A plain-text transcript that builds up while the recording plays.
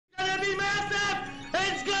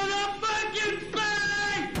It's gonna fucking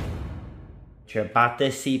bang! You're about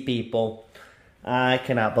to see, people. I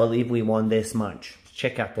cannot believe we won this much.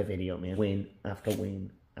 Check out the video, man. Win after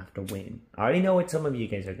win after win. I already know what some of you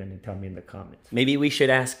guys are going to tell me in the comments. Maybe we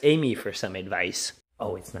should ask Amy for some advice.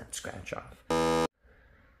 Oh, it's not scratch off.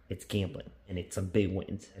 It's gambling, and it's some big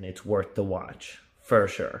wins, and it's worth the watch, for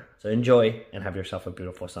sure. So enjoy, and have yourself a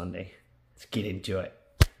beautiful Sunday. Let's get into it.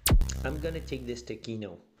 I'm going to take this to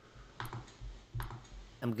Keno.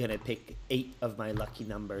 I'm going to pick 8 of my lucky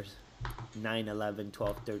numbers. 9, 11,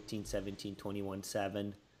 12, 13, 17, 21,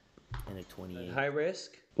 7, and a 28. High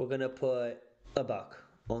risk, we're going to put $1.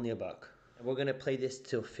 Only $1. And we're going to play this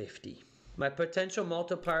till 50. My potential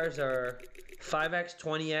multipliers are 5x,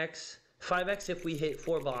 20x. 5x if we hit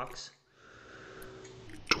 4 blocks.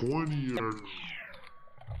 20x.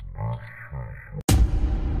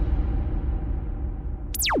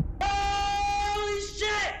 Holy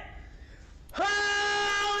shit!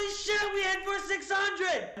 Holy shit, we hit for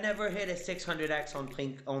 600! I never hit a 600x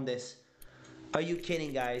on this. Are you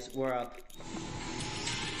kidding, guys? We're up.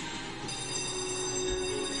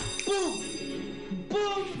 Boom!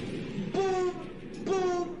 Boom! Boom!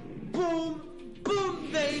 Boom! Boom!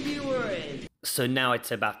 Boom, baby, we're in. So now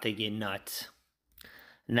it's about to get nuts.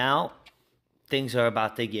 Now, things are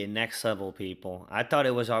about to get next level, people. I thought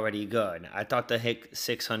it was already good. I thought the hit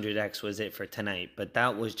 600x was it for tonight, but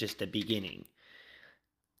that was just the beginning.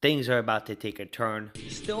 Things are about to take a turn.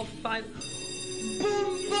 Still 5.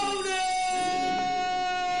 Boom, bonus!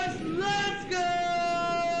 Let's go!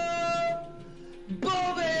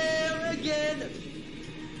 Boom, here again.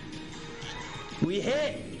 We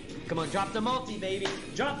hit. Come on, drop the multi, baby.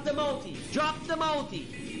 Drop the multi. Drop the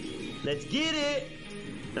multi. Let's get it.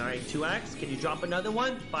 All right, 2x. Can you drop another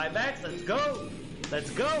one? 5x. Let's go. Let's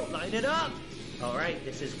go. Line it up. All right,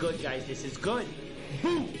 this is good, guys. This is good.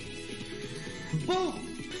 Boom. Boom.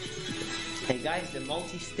 Hey, guys, the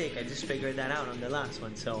multi-stick. I just figured that out on the last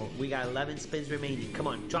one. So we got 11 spins remaining. Come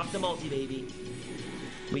on, drop the multi, baby.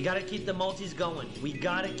 We got to keep the multis going. We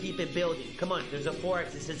got to keep it building. Come on, there's a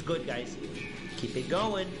 4x. This is good, guys. Keep it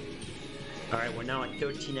going. All right, we're now at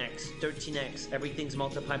 13x. 13x. Everything's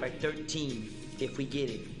multiplied by 13 if we get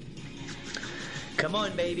it. Come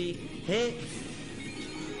on, baby. Hit.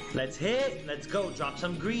 Let's hit. Let's go. Drop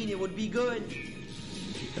some green. It would be good.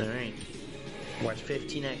 All right. Watch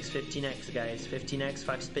 15x. 15x, guys. 15x.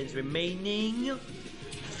 5 spins remaining.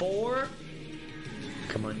 4.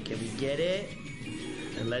 Come on. Can we get it?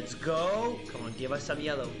 And let's go. Come on. Give us some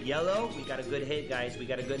yellow. Yellow. We got a good hit, guys. We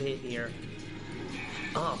got a good hit here.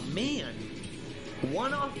 Oh, man.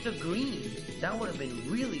 1 off the green. That would have been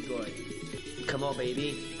really good. Come on,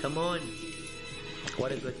 baby. Come on.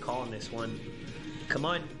 What a good call on this one. Come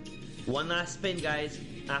on. One last spin, guys.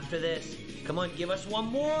 After this. Come on, give us one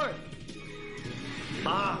more.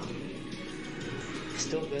 Ah.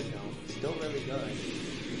 Still good, though. Still really good.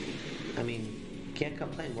 I mean, can't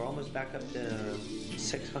complain. We're almost back up to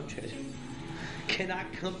 600.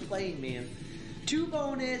 Cannot complain, man. 2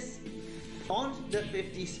 bonus. On the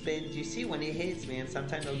 50 spins, you see when it hits, man,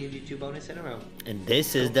 sometimes they'll give you 2 bonus in a row. And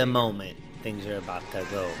this is the moment. Things are about to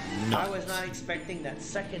go nuts. I was not expecting that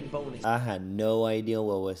second bonus. I had no idea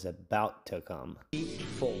what was about to come.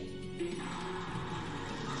 Full.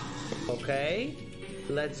 Okay.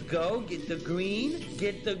 Let's go. Get the green.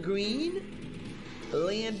 Get the green.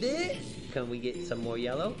 Land it. Can we get some more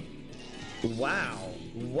yellow? Wow.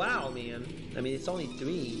 Wow, man. I mean, it's only a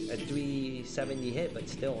 370 hit, but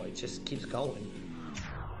still, it just keeps going.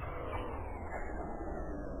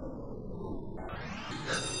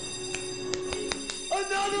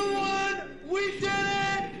 Another one! We did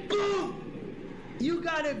it! Boom! You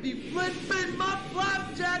gotta be flipping my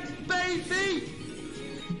flapjacks, baby!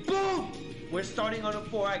 Boom! We're starting on a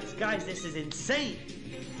 4x. Guys, this is insane.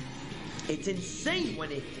 It's insane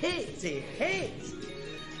when it hits. It hits.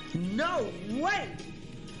 No way!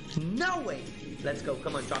 No way! Let's go.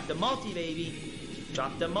 Come on, drop the multi, baby.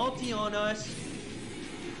 Drop the multi on us.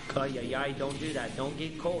 Oh, yeah, don't do that. Don't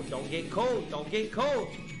get cold. Don't get cold. Don't get cold.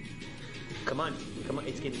 Come on. Come on.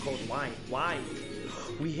 It's getting cold. Why? Why?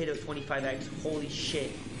 We hit a 25x. Holy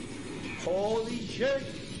shit. Holy shit.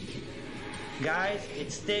 Guys,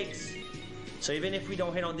 it sticks. So even if we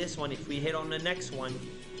don't hit on this one, if we hit on the next one,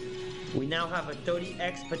 we now have a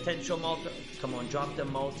 30x potential multi. Come on, drop the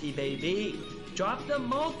multi, baby. Drop the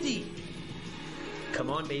multi. Come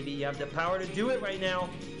on, baby. You have the power to do it right now.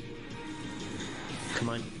 Come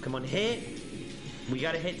on, hit. We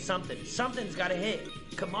gotta hit something. Something's gotta hit.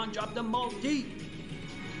 Come on, drop the multi.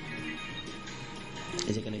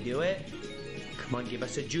 Is it gonna do it? Come on, give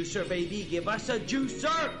us a juicer, baby. Give us a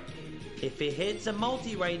juicer. If it hits a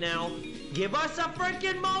multi right now, Give us a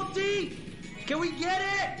freaking multi! Can we get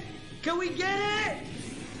it? Can we get it?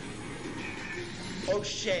 Oh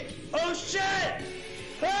shit! Oh shit!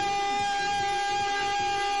 Oh!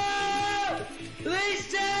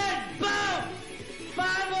 Listen! Boom!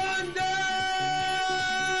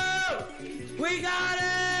 500! We got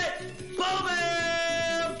it! Boom!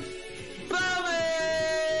 Boom!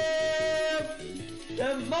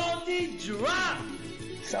 The multi drop!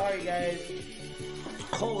 Sorry guys.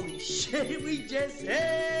 Holy shit, we just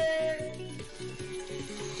hit!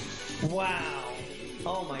 Wow.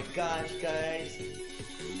 Oh my gosh, guys.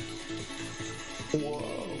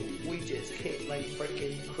 Whoa, we just hit like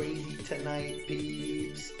freaking crazy tonight,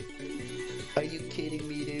 peeps. Are you kidding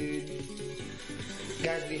me, dude?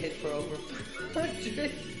 Guys, we hit for over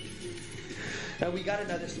 100. And we got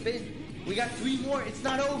another spin. We got 3 more. It's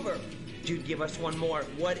not over. Dude, give us 1 more.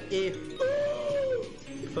 What if...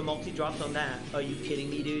 If a multi drops on that, are you kidding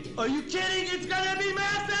me, dude? Are you kidding? It's gonna be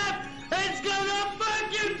massive! It's gonna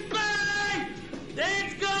fucking bang!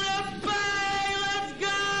 It's gonna bang! Let's go!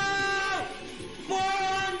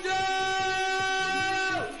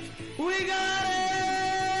 400! We got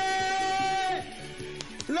it!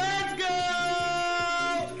 Let's go!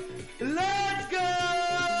 Let's go!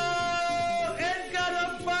 It's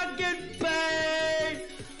gonna fucking bang!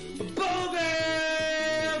 Boom!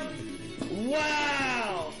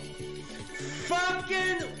 Wow!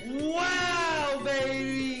 Fucking wow,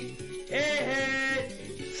 baby! It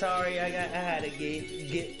hit! Sorry, I had to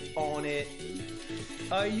get on it.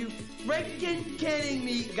 Are you freaking kidding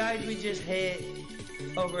me? Guys, we just hit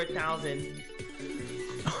over 1,000.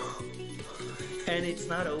 And it's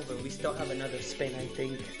not over. We still have another spin, I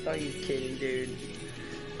think. Are you kidding, dude?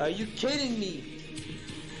 Are you kidding me?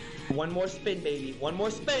 1 more spin, baby. 1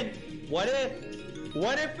 more spin. What if?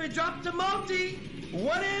 What if it dropped a multi?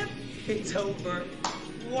 What if it's over?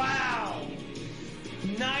 Wow!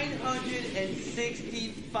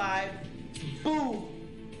 965. Boom!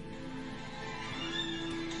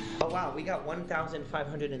 Oh wow, we got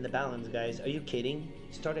 1,500 in the balance, guys. Are you kidding?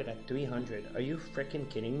 Started at 300. Are you freaking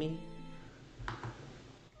kidding me? I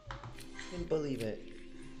can't believe it.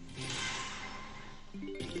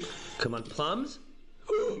 Come on, plums.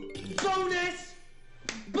 Bonus!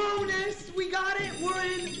 Bonus! We got it! We're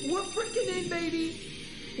in! We're freaking in, baby!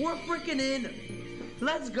 We're freaking in!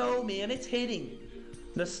 Let's go, man. It's hitting.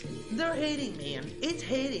 They're hitting, man. It's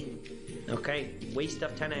hitting. Okay, waste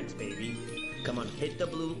of 10x, baby. Come on, hit the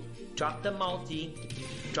blue. Drop the multi.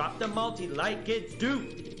 Drop the multi like it's due.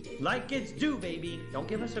 Like it's due, baby. Don't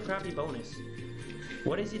give us a crappy bonus.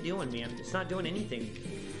 What is he doing, man? It's not doing anything.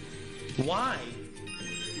 Why?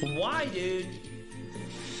 Why, dude?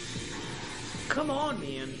 Come on,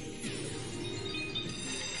 man.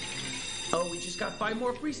 Oh, we just got 5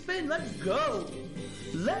 more free spin. Let's go.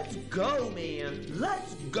 Let's go, man.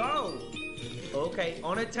 Let's go. Okay,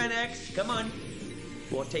 on a 10x. Come on.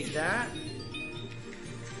 We'll take that.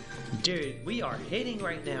 Dude, we are hitting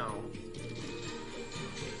right now.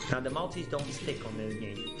 Now, the multis don't stick on this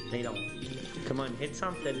game. They don't. Come on, hit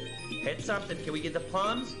something. Hit something. Can we get the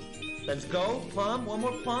plums? Let's go. Plum. 1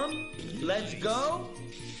 more plum. Let's go.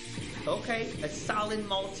 Okay, a solid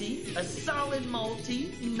multi. A solid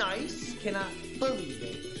multi. Nice. Cannot believe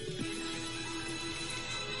it.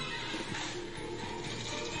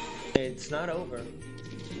 It's not over.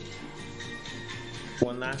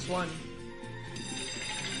 1 last one.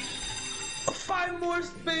 5 more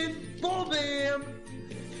spin. Boom, bam.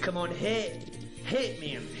 Come on, hit. Hit,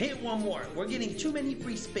 man. Hit 1 more. We're getting too many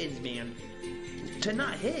free spins, man, to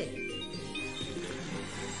not hit.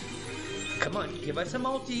 Come on, give us a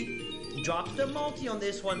multi. Drop the multi on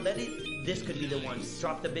this one. Let it. This could be the one.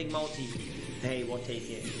 Drop the big multi. Hey, we'll take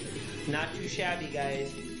it. Not too shabby,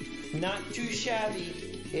 guys. Not too shabby.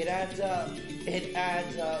 It adds up. It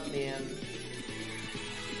adds up, man.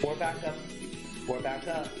 We're back up. We're back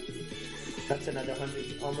up. That's another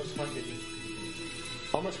 100. Almost 100.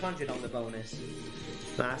 Almost 100 on the bonus.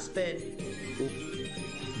 Last spin. Oop.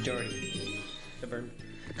 Dirty. The burn.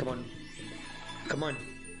 Come on. Come on.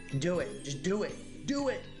 Do it. Just do it. Do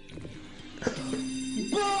it.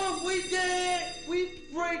 Boom! We did it! We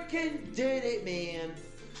freaking did it, man.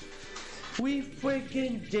 We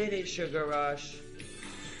freaking did it, Sugar Rush.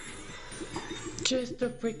 Just a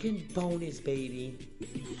freaking bonus, baby.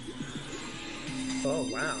 Oh,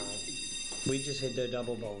 wow. We just hit the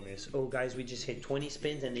double bonus. Oh, guys, we just hit 20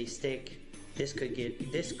 spins and they stick. This could get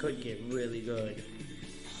really good.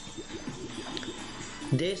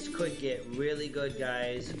 This could get really good,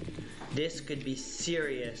 guys. This could be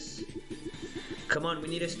serious. Come on, we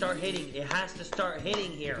need to start hitting. It has to start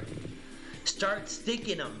hitting here. Start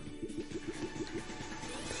sticking them.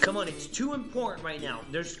 Come on, it's too important right now.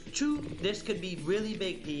 There's two. This could be really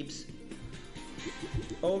big, peeps.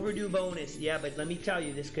 Overdue bonus. Yeah, but let me tell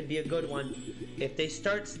you, this could be a good one. If they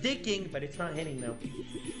start sticking, but it's not hitting though.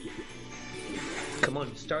 Come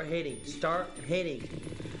on, start hitting. Start hitting.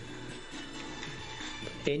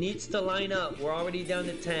 It needs to line up. We're already down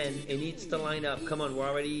to 10. It needs to line up. Come on, we're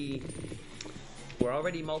already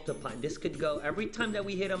multiplying. This could go, every time that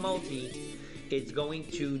we hit a multi, it's going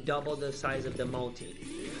to double the size of the multi.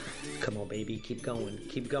 Come on, baby, keep going,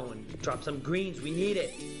 keep going. Drop some greens, we need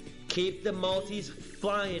it. Keep the multis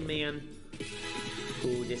flying, man.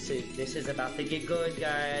 Ooh, this is about to get good,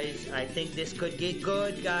 guys. I think this could get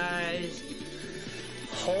good, guys.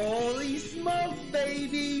 Holy smokes,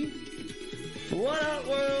 baby. What up,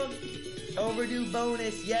 world? Overdue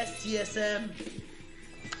bonus, yes, TSM.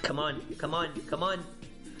 Come on, come on, come on.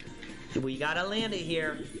 We gotta land it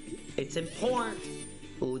here. It's important.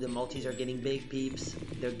 Ooh, the multis are getting big, peeps.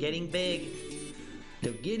 They're getting big.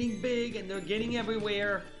 They're getting big and they're getting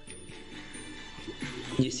everywhere.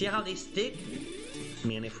 You see how they stick?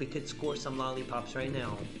 Man, if we could score some lollipops right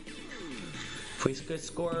now. If we could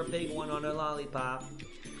score a big one on a lollipop.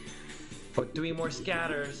 Or 3 more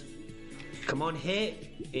scatters. Come on, hit.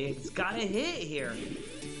 It's gotta hit here.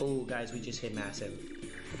 Oh, guys, we just hit massive.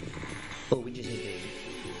 Oh, we just hit big.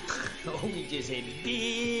 Oh, we just hit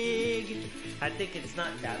big. I think it's not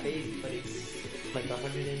that big, but it's like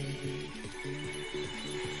 100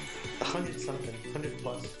 something, 100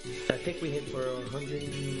 plus. I think we hit for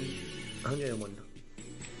 101.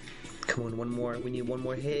 Come on, one more. We need one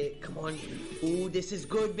more hit. Come on. Ooh, this is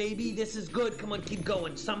good, baby. This is good. Come on, keep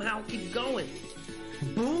going. Somehow keep going.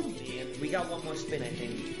 Boom, man. We got one more spin, I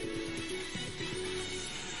think.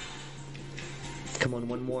 Come on,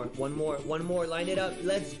 one more. Line it up.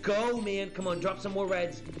 Let's go, man. Come on, drop some more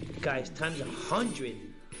reds. Guys, times 100.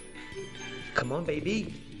 Come on,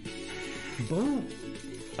 baby. Boom.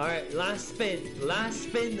 All right, last spin. Last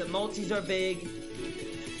spin. The multis are big.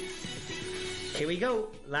 Here we go.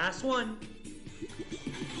 Last one.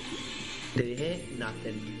 Did it hit?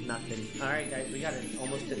 Nothing. Nothing. All right, guys, we got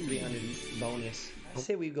almost a 300 bonus.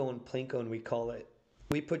 Say we go in Plinko and we call it.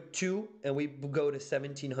 We put 2 and we go to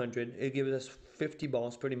 1700. It gives us 50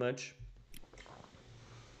 balls pretty much.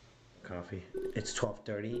 Coffee. It's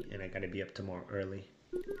 12:30 and I gotta be up tomorrow early.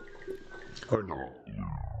 Or no.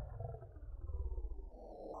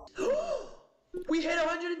 We hit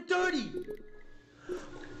 130!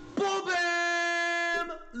 Boom,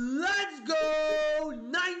 bam! Let's go!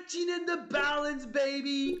 19 in the balance,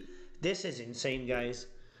 baby! This is insane, guys.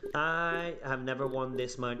 I have never won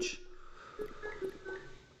this much.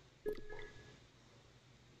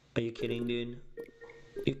 Are you kidding, dude?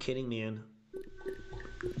 You kidding, man?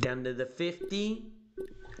 Down to the 50.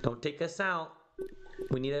 Don't take us out.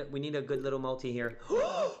 We need a good little multi here.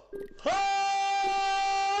 Holy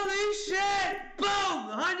shit! Boom!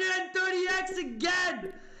 130x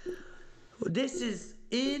again! This is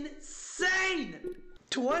insane!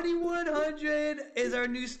 2100 is our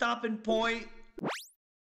new stopping point.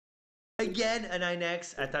 Again, a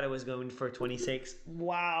 9x. I thought I was going for 26.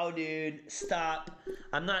 Wow, dude. Stop.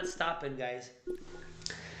 I'm not stopping, guys.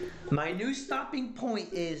 My new stopping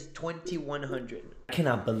point is 2100. I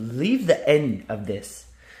cannot believe the end of this.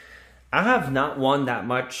 I have not won that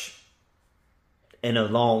much in a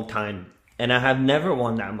long time. And I have never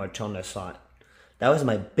won that much on the slot. That was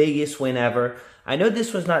my biggest win ever. I know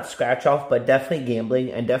this was not scratch off, but definitely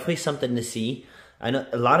gambling and definitely something to see. I know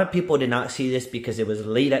a lot of people did not see this because it was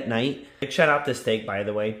late at night. Big shout out to Steak, by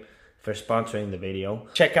the way, for sponsoring the video.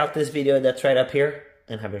 Check out this video that's right up here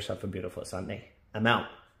and have yourself a beautiful Sunday. I'm out.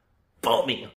 Follow me.